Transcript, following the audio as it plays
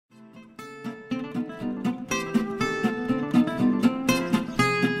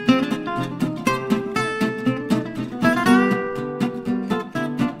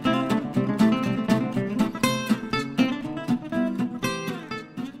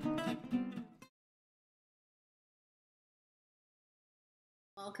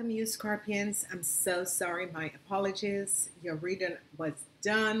Welcome, you Scorpions. I'm so sorry. My apologies. Your reading was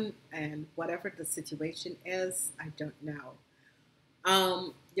done, and whatever the situation is, I don't know.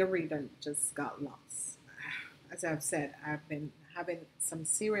 Your reading just got lost. As I've said, I've been having some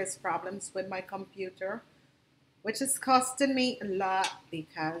serious problems with my computer, which is costing me a lot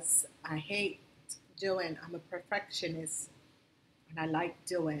because I hate doing, I'm a perfectionist, and I like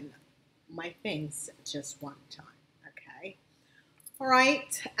doing my things just one time. Okay. All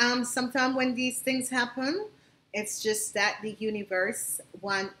right. Sometimes when these things happen, it's just that the universe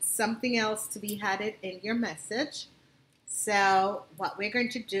wants something else to be added in your message. So what we're going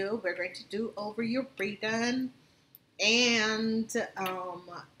to do over your reading, and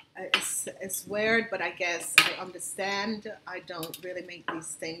it's weird, but I guess I understand. I don't really make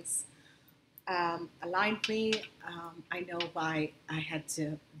these things aligned me. I know why I had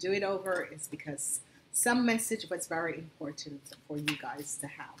to do it over is because some message was very important for you guys to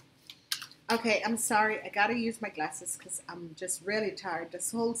have. Okay, I'm sorry. I gotta use my glasses because I'm just really tired.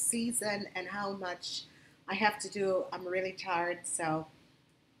 This whole season and how much I have to do, I'm really tired. So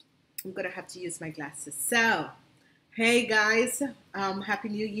I'm gonna have to use my glasses. So, hey guys, Happy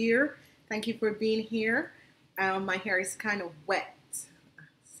New Year. Thank you for being here. My hair is kind of wet.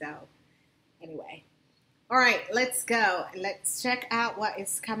 So, anyway. All right, let's go. Let's check out what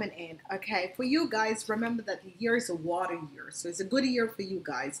is coming in. Okay, for you guys, remember that the year is a water year. So it's a good year for you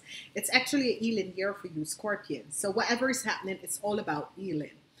guys. It's actually a healing year for you, Scorpions. So whatever is happening, it's all about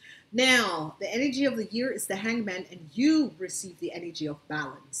healing. Now, the energy of the year is the hangman, and you receive the energy of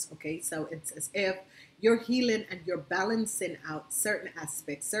balance. Okay, so it's as if you're healing and you're balancing out certain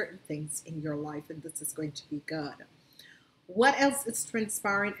aspects, certain things in your life, and this is going to be good. What else is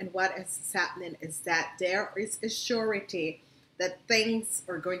transpiring and what else is happening is that there is a surety that things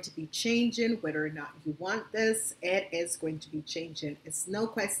are going to be changing, whether or not you want this, it is going to be changing. It's no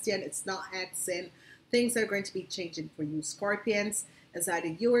question, it's not asking. Things are going to be changing for you, Scorpions, as either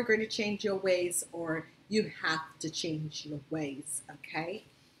you are going to change your ways or you have to change your ways, okay?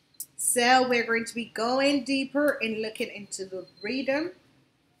 So we're going to be going deeper and looking into the reading.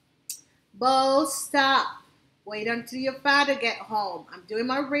 Bo, stop. Wait until your father get home. I'm doing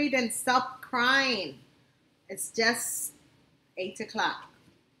my reading. Stop crying. It's just 8 o'clock.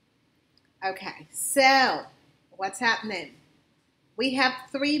 Okay, so what's happening? We have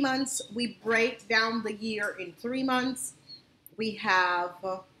 3 months. We break down the year in 3 months. We have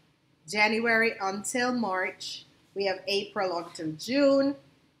January until March. We have April until June.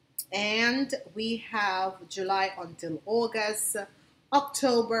 And we have July until August,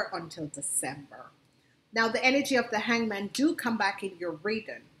 October until December. Now, the energy of the hangman do come back in your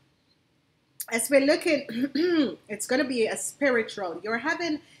reading. As we're looking, it's going to be a spiritual. You're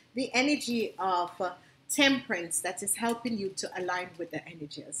having the energy of temperance that is helping you to align with the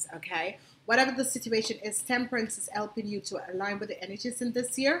energies, okay? Whatever the situation is, temperance is helping you to align with the energies in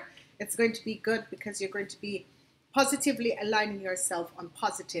this year. It's going to be good because you're going to be positively aligning yourself on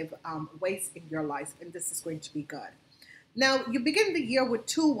positive ways in your life, and this is going to be good. Now, you begin the year with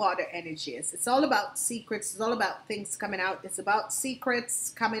two water energies. It's all about secrets. It's all about things coming out. It's about secrets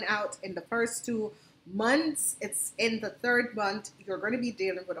coming out in the first 2 months. It's in the third month. You're going to be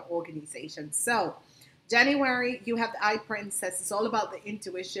dealing with an organization. So, January, you have the Eye Princess. It's all about the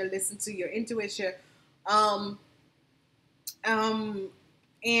intuition. Listen to your intuition. Um, and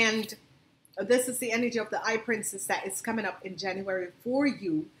this is the energy of the Eye Princess that is coming up in January for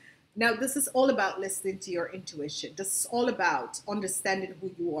you. Now, this is all about listening to your intuition. This is all about understanding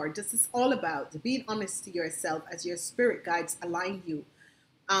who you are. This is all about being honest to yourself as your spirit guides align you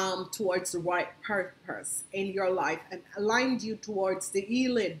towards the right purpose in your life and align you towards the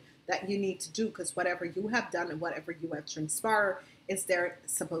healing that you need to do, because whatever you have done and whatever you have transpired is there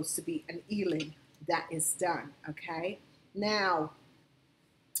supposed to be an healing that is done, okay? Now,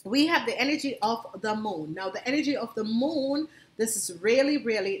 we have the energy of the moon. Now, the energy of the moon, this is really,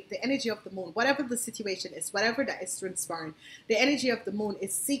 really the energy of the moon. Whatever the situation is, whatever that is transpiring, the energy of the moon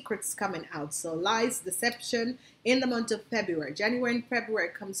is secrets coming out. So lies, deception in the month of February. January and February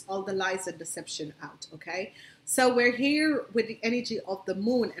comes all the lies and deception out, okay? So we're here with the energy of the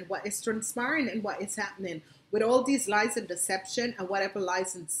moon and what is transpiring and what is happening. With all these lies and deception and whatever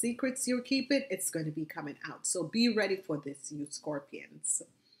lies and secrets you're keeping, it's going to be coming out. So be ready for this, you Scorpions.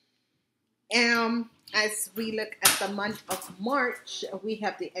 As we look at the month of March, we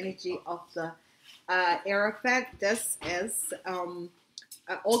have the energy of the Hierophant. This is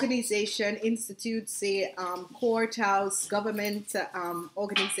organization, institutes, courthouse, government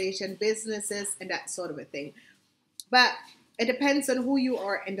organization, businesses, and that sort of a thing. But It depends on who you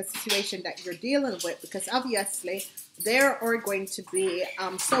are and the situation that you're dealing with, because obviously there are going to be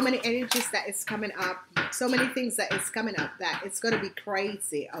so many energies that is coming up, so many things that is coming up that it's going to be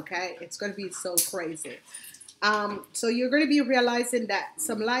crazy, okay? It's going to be so crazy. So you're going to be realizing that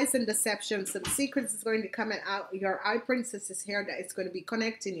some lies and deception, some secrets is going to come out. Your eye princess is here that is going to be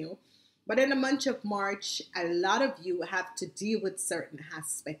connecting you. But in the month of March, a lot of you have to deal with certain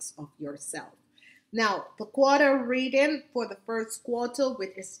aspects of yourself. Now, the quarter reading for the first quarter,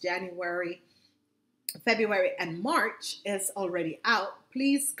 which is January, February, and March, is already out.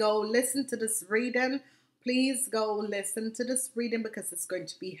 Please go listen to this reading. Please go listen to this reading because it's going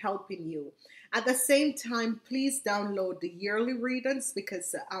to be helping you. At the same time, please download the yearly readings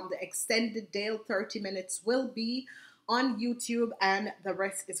because the extended day, 30 minutes, will be on YouTube and the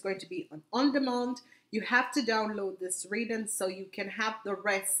rest is going to be on demand. You have to download this reading so you can have the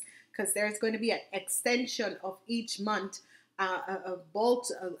rest, because there's going to be an extension of each month, a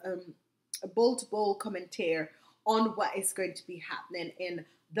bolt bowl commentary on what is going to be happening in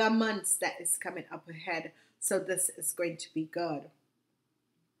the months that is coming up ahead. So this is going to be good.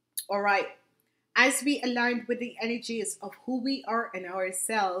 All right. As we align with the energies of who we are and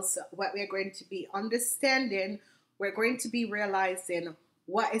ourselves, what we're going to be understanding, we're going to be realizing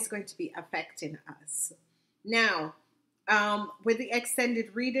what is going to be affecting us. Now, with the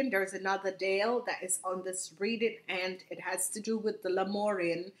extended reading, there's another Dale that is on this reading, and it has to do with the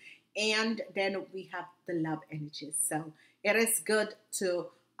Lemurian, and then we have the love energies. So it is good to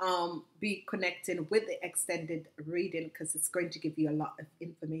be connecting with the extended reading because it's going to give you a lot of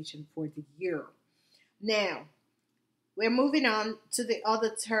information for the year. Now, we're moving on to the other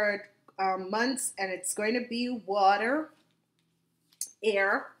third months, and it's going to be water,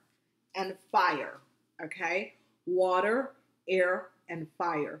 air, and fire. Okay? Water, air, and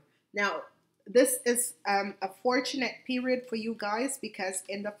fire. Now, this is a fortunate period for you guys because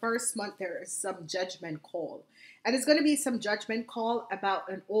in the first month there is some judgment call. And it's going to be some judgment call about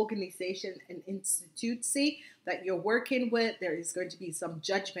an organization, an institute that you're working with. There is going to be some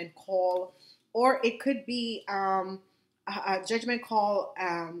judgment call, or it could be a judgment call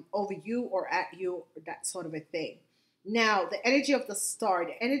over you or at you, that sort of a thing. Now, the energy of the star.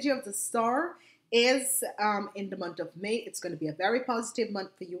 The energy of the star is in the month of May. It's going to be a very positive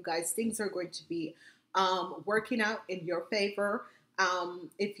month for you guys. Things are going to be working out in your favor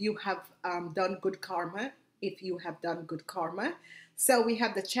if you have done good karma. If you have done good karma. So we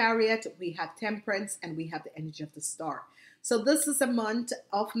have the Chariot, we have Temperance, and we have the energy of the star. So this is a month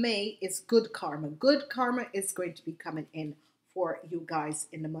of May is good karma. Good karma is going to be coming in for you guys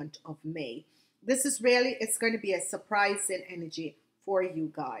in the month of May. This is really, it's going to be a surprising energy for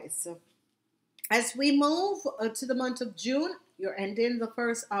you guys. As we move to the month of June, you're ending the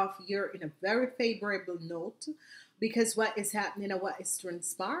first half year in a very favorable note, because what is happening and what is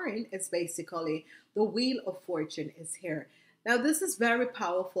transpiring is basically the Wheel of Fortune is here. Now, this is very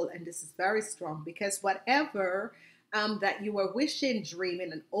powerful and this is very strong, because whatever that you are wishing,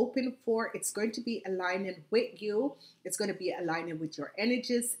 dreaming, and hoping for, it's going to be aligning with you. It's going to be aligning with your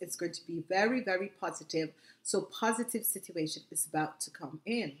energies. It's going to be very, very positive. So positive situation is about to come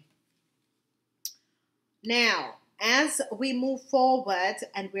in. Now, as we move forward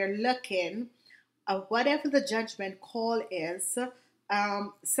and we're looking at whatever the judgment call is,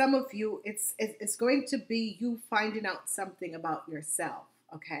 some of you, it's going to be you finding out something about yourself,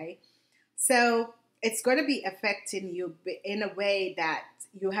 okay? So it's going to be affecting you in a way that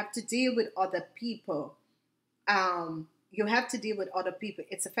you have to deal with other people. You have to deal with other people.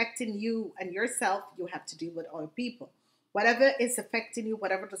 It's affecting you and yourself. You have to deal with other people. Whatever is affecting you,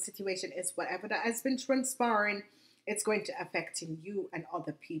 whatever the situation is, whatever that has been transpiring, it's going to affect you and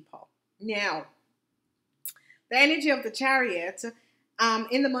other people. Now, the energy of the Chariot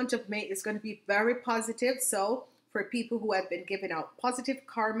in the month of May is going to be very positive. So for people who have been giving out positive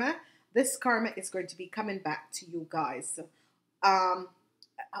karma, this karma is going to be coming back to you guys.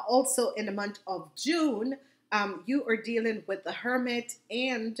 Also in the month of June, you are dealing with the Hermit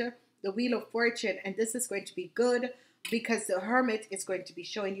and the Wheel of Fortune, and this is going to be good because the Hermit is going to be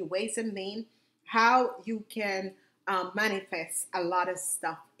showing you ways and means how you can manifest a lot of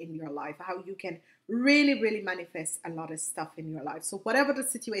stuff in your life, how you can really, really manifest a lot of stuff in your life. So whatever the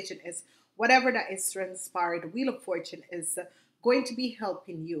situation is, whatever that is transpired, the Wheel of Fortune is going to be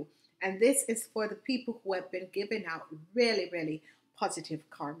helping you. And this is for the people who have been giving out really, really positive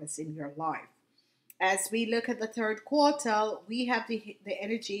karmas in your life. As we look at the third quarter, we have the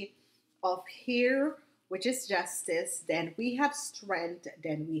energy of here, which is justice. Then we have strength.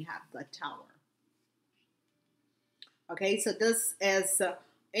 Then we have the Tower. Okay, so this is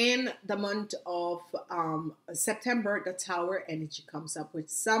in the month of September, the Tower energy comes up with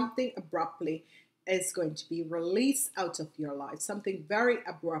something abruptly is going to be released out of your life. Something very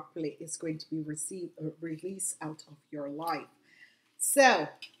abruptly is going to be released out of your life. So,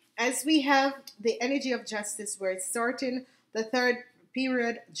 as we have the energy of justice, where it's starting the third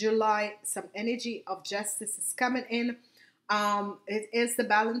period, July, some energy of justice is coming in. It is the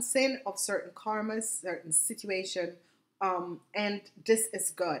balancing of certain karmas, certain situation, and this is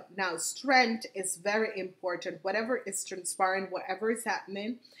good. Now, strength is very important. Whatever is transpiring, whatever is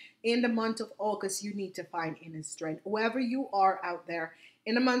happening in the month of August, you need to find inner strength. Whoever you are out there,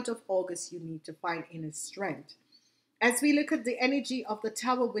 in the month of August, you need to find inner strength. As we look at the energy of the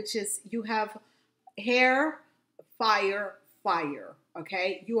Tower, which is you have air, fire, fire.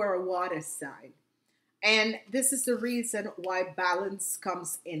 Okay, you are a water sign. And this is the reason why balance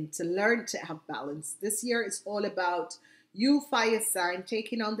comes in, to learn to have balance. This year is all about you, fire sign,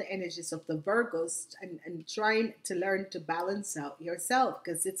 taking on the energies of the Virgos and trying to learn to balance out yourself,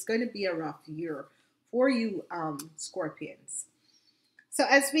 because it's going to be a rough year for you, Scorpions. So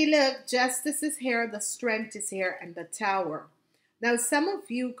as we look, justice is here, the strength is here, and the Tower. Now, some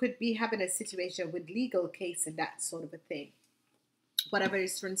of you could be having a situation with legal case and that sort of a thing. Whatever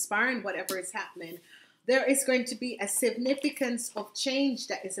is transpiring, whatever is happening, there is going to be a significance of change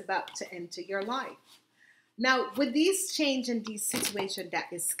that is about to enter your life. Now, with these change and these situation that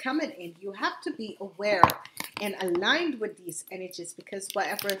is coming in, you have to be aware and aligned with these energies, because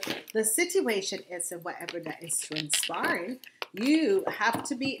whatever the situation is and whatever that is transpiring, you have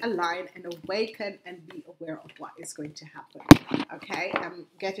to be aligned and awakened and be aware of what is going to happen. Okay, I'm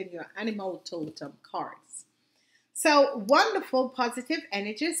getting your animal totem cards. So wonderful positive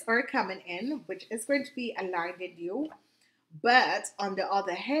energies are coming in, which is going to be aligned in you. But on the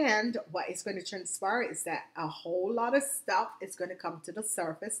other hand, what is going to transpire is that a whole lot of stuff is going to come to the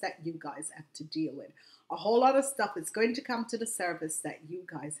surface that you guys have to deal with. A whole lot of stuff is going to come to the surface that you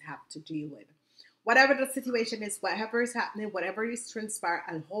guys have to deal with. Whatever the situation is, whatever is happening, whatever is transpiring,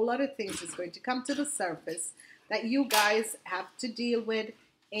 a whole lot of things is going to come to the surface that you guys have to deal with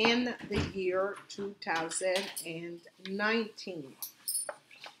in the year 2019.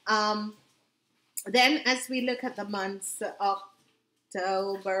 Then as we look at the months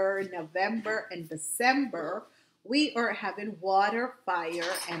October, November, and December, we are having water,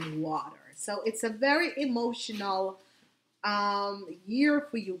 fire, and water. So it's a very emotional year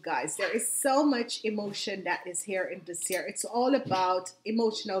for you guys. There is so much emotion that is here in this year. It's all about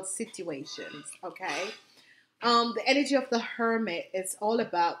emotional situations, okay? The energy of the Hermit is all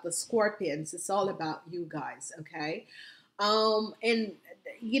about the Scorpions. It's all about you guys, okay? And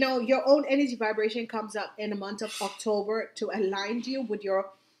you know, your own energy vibration comes up in the month of October to align you with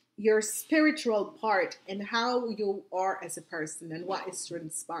your spiritual part and how you are as a person and what is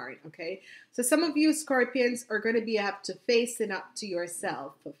transpiring, okay? So some of you Scorpions are going to be have to facing up to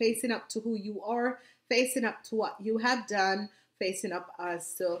yourself, facing up to who you are, facing up to what you have done, facing up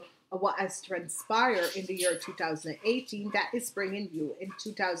as to what has transpired in the year 2018 that is bringing you in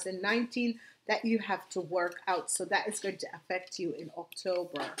 2019 that you have to work out. So that is going to affect you in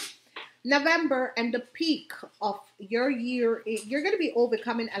October. November and the peak of your year, you're going to be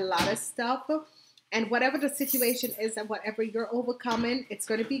overcoming a lot of stuff. And whatever the situation is and whatever you're overcoming, it's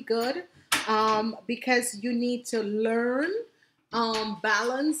going to be good, because you need to learn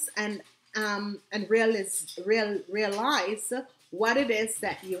balance and realize what it is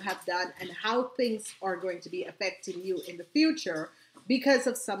that you have done and how things are going to be affecting you in the future because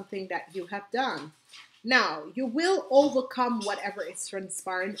of something that you have done. Now, you will overcome whatever is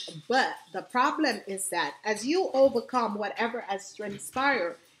transpiring, but the problem is that as you overcome whatever has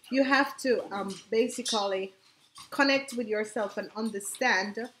transpired, you have to basically connect with yourself and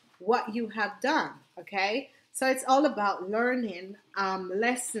understand what you have done, okay? So it's all about learning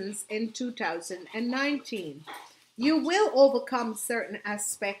lessons in 2019. You will overcome certain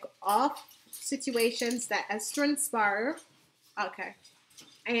aspect of situations that has transpired, okay?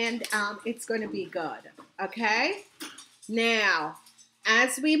 And it's going to be good, okay? Now,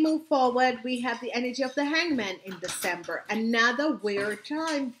 as we move forward, we have the energy of the Hangman in December. Another weird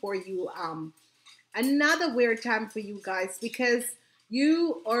time for you. Another weird time for you guys, because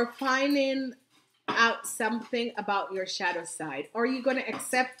you are finding out something about your shadow side. Are you going to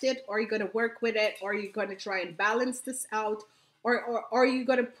accept it? Or are you going to work with it? Or are you going to try and balance this out? Or are you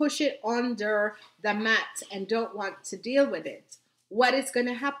going to push it under the mat and don't want to deal with it? What is going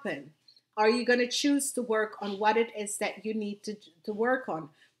to happen? Are you going to choose to work on what it is that you need to work on?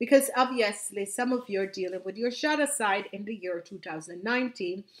 Because obviously some of you are dealing with your shadow side in the year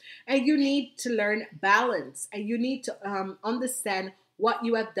 2019, and you need to learn balance, and you need to understand what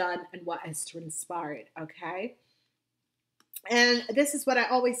you have done and what has transpired, okay? And this is what I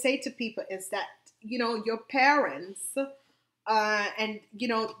always say to people is that, your parents, and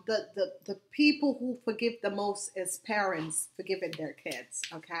the people who forgive the most is parents forgiving their kids,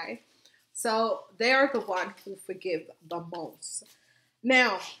 okay? So they're the one who forgive the most.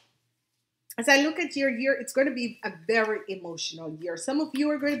 Now, as I look at your year, it's going to be a very emotional year. Some of you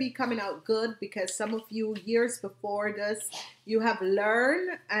are going to be coming out good because some of you years before this, you have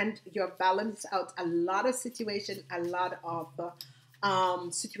learned and you're balanced out a lot of situation, a lot of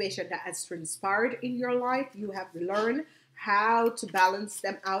situation that has transpired in your life. You have learned how to balance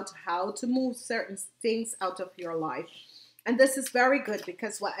them out, how to move certain things out of your life. And this is very good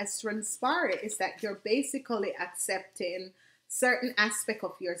because what has transpired is that you're basically accepting certain aspect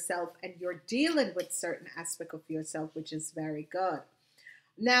of yourself and you're dealing with certain aspect of yourself, which is very good.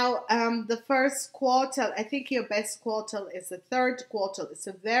 Now, the first quarter, I think your best quarter is the third quarter. It's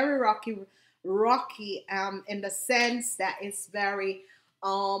a very rocky, in the sense that it's very,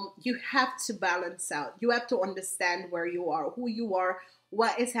 you have to balance out. You have to understand where you are, who you are,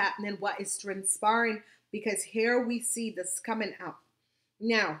 what is happening, what is transpiring, because here we see this coming up.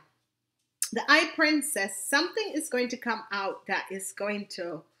 Now, the Eye Princess, something is going to come out that is going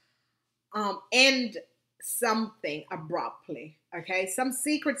to end something abruptly. Okay, some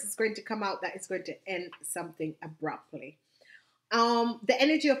secrets is going to come out that is going to end something abruptly. The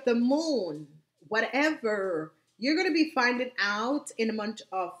energy of the moon, whatever you're going to be finding out in the month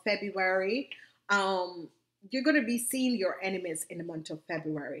of February. You're going to be seeing your enemies in the month of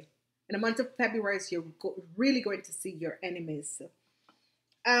February. In the month of February, you're really going to see your enemies.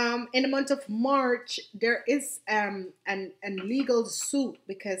 In the month of March, there is an legal suit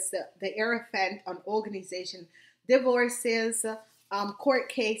because the Hierophant on organization, divorces, court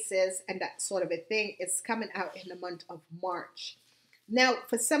cases, and that sort of a thing is coming out in the month of March. Now,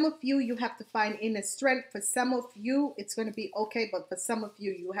 for some of you, you have to find inner strength. For some of you, it's going to be okay, but for some of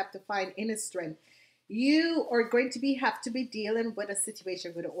you, you have to find inner strength. You are going to have to be dealing with a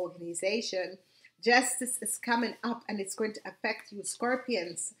situation with an organization. Justice is coming up and it's going to affect you,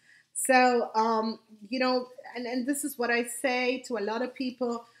 Scorpions. So, and this is what I say to a lot of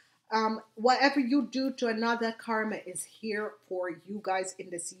people. Whatever you do to another, karma is here for you guys in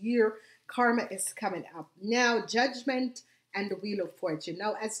this year. Karma is coming up. Now, Judgment and the Wheel of Fortune.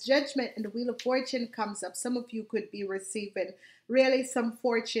 Now, as Judgment and the Wheel of Fortune comes up, some of you could be receiving really some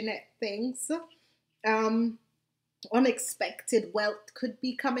fortunate things. Unexpected wealth could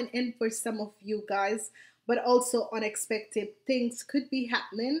be coming in for some of you guys, but also unexpected things could be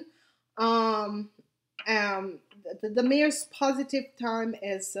happening. The most positive time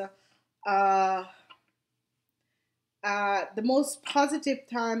is the most positive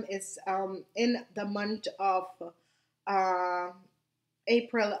time is in the month of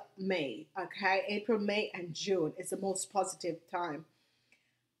April, May. Okay, April, May, and June is the most positive time.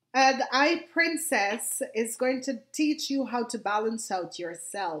 The Eye Princess is going to teach you how to balance out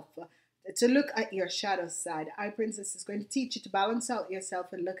yourself, to look at your shadow side. Eye Princess is going to teach you to balance out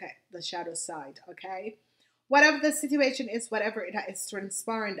yourself and look at the shadow side, okay? Whatever the situation is, whatever it is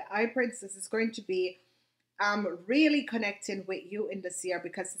transpiring, the Eye Princess is going to be really connecting with you in this year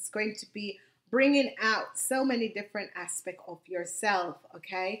because it's going to be bringing out so many different aspects of yourself,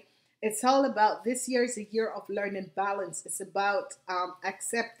 okay? It's all about, this year is a year of learning balance. It's about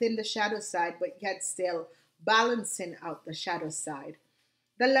accepting the shadow side, but yet still balancing out the shadow side.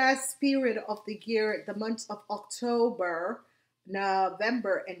 The last period of the year, the months of October,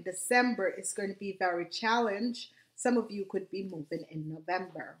 November, and December is going to be very challenged. Some of you could be moving in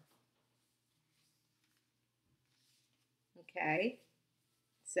November. Okay,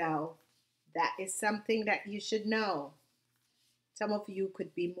 so that is something that you should know. Some of you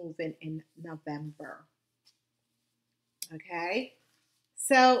could be moving in November. Okay,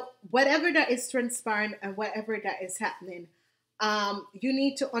 so whatever that is transpiring and whatever that is happening, you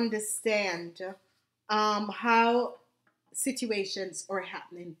need to understand how situations are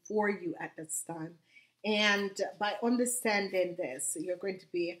happening for you at this time. And by understanding this, you're going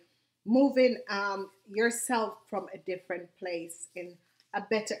to be moving yourself from a different place in a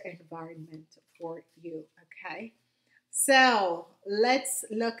better environment for you. Okay. So let's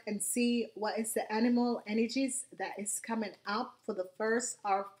look and see what is the animal energies that is coming up for the first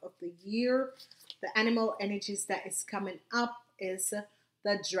half of the year. The animal energies that is coming up is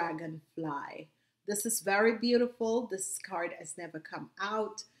the dragonfly. This is very beautiful. This card has never come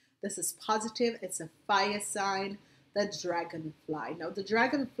out. This is positive. It's a fire sign, the dragonfly. Now, the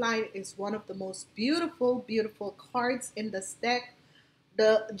dragonfly is one of the most beautiful, beautiful cards in this deck.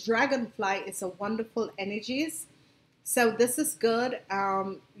 The dragonfly is a wonderful energies. So this is good,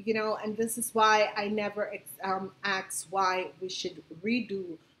 you know, and this is why I never ask why we should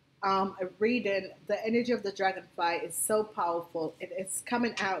redo a reading. The energy of the dragonfly is so powerful. It is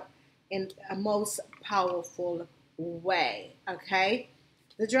coming out in a most powerful way. Okay,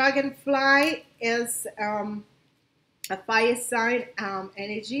 the dragonfly is a fire sign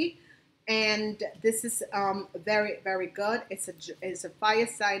energy, and this is very very good. It's a fire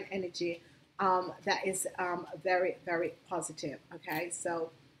sign energy that is very very positive. Okay, so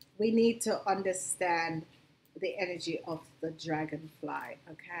we need to understand the energy of the dragonfly.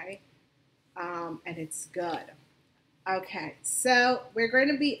 Okay, and it's good. Okay, so we're going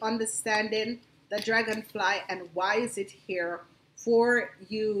to be understanding the dragonfly and why is it here for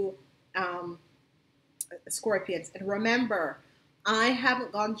you, um, Scorpions. And remember, I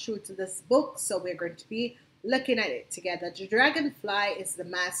haven't gone through to this book, so we're going to be looking at it together. The dragonfly is the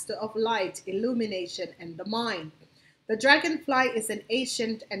master of light, illumination, and the mind. The dragonfly is an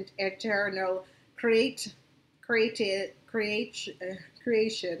ancient and eternal creation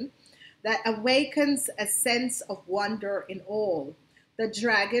that awakens a sense of wonder in all. The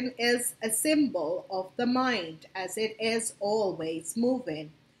dragon is a symbol of the mind, as it is always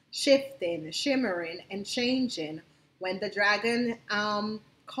moving, shifting, shimmering, and changing. When the dragon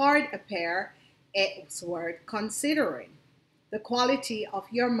card appear, it's worth considering the quality of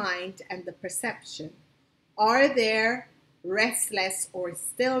your mind and the perception. Are there restless or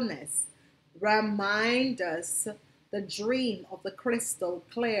stillness? Remind us the dream of the crystal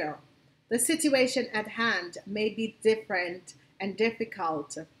clear. The situation at hand may be different and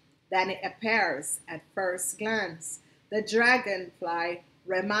difficult than it appears at first glance. The dragonfly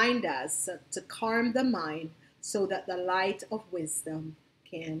reminds us to calm the mind so that the light of wisdom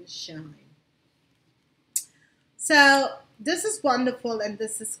can shine. So this is wonderful and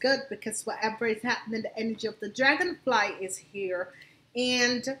this is good because whatever is happening, the energy of the dragonfly is here,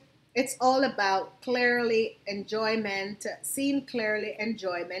 and it's all about clearly enjoyment, seeing clearly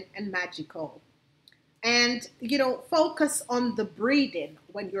enjoyment and magical. And you know, focus on the breathing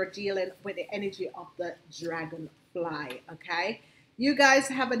when you're dealing with the energy of the dragonfly. Okay, you guys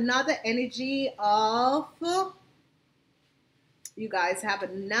have another energy of you guys have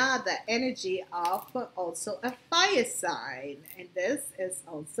another energy of also a fire sign, and this is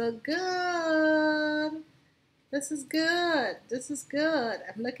also good. This is good. This is good.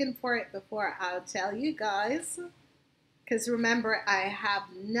 I'm looking for it before I'll tell you guys, because remember, I have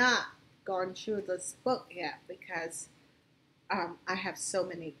not gone through this book yet because I have so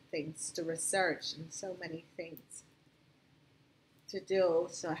many things to research and so many things to do,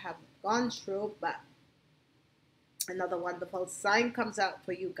 so I haven't gone through. But another wonderful sign comes out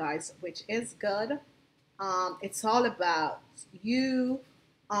for you guys, which is good. It's all about you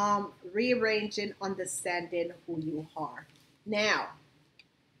rearranging, understanding who you are. Now,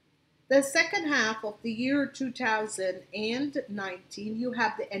 the second half of the year 2019, you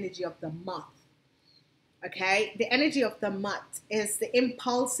have the energy of the month. Okay, the energy of the month is the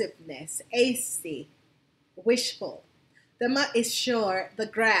impulsiveness, hasty, wishful. The month is sure the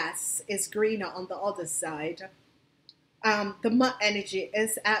grass is greener on the other side. The month energy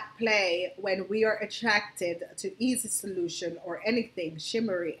is at play when we are attracted to easy solution or anything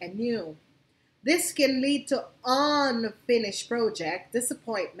shimmery and new. This can lead to unfinished project,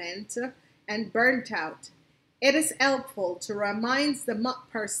 disappointment, and burnt out. It is helpful to remind the month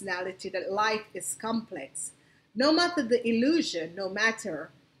personality that life is complex. No matter the illusion, no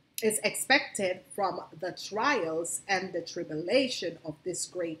matter is expected from the trials and the tribulation of this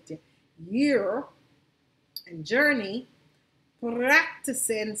great year and journey,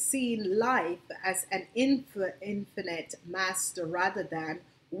 practicing seeing life as an infinite master rather than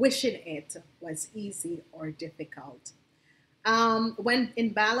wishing it was easy or difficult. When in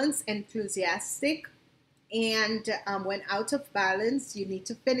balance, enthusiastic, and when out of balance, you need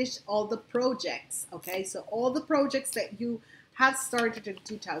to finish all the projects. Okay, so all the projects that you have started in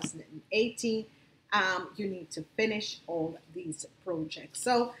 2018, you need to finish all these projects.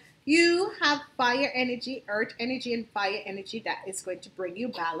 So you have fire energy, earth energy, and fire energy that is going to bring you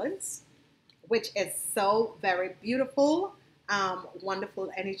balance, which is so very beautiful. Wonderful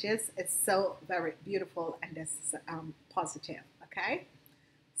energies. It's so very beautiful, and this is positive. Okay.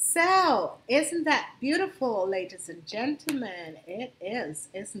 So, isn't that beautiful, ladies and gentlemen? It is,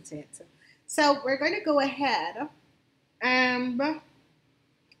 isn't it? So, we're going to go ahead and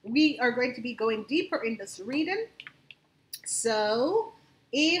we are going to be going deeper in this reading. So,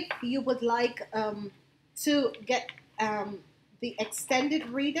 if you would like to get the extended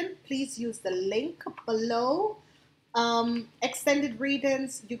reading, please use the link below Extended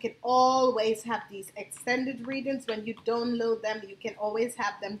readings, you can always have these extended readings. When you download them, you can always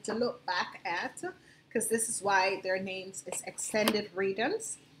have them to look back at, because this is why their names is extended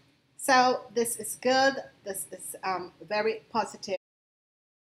readings. So this is good. This is very positive.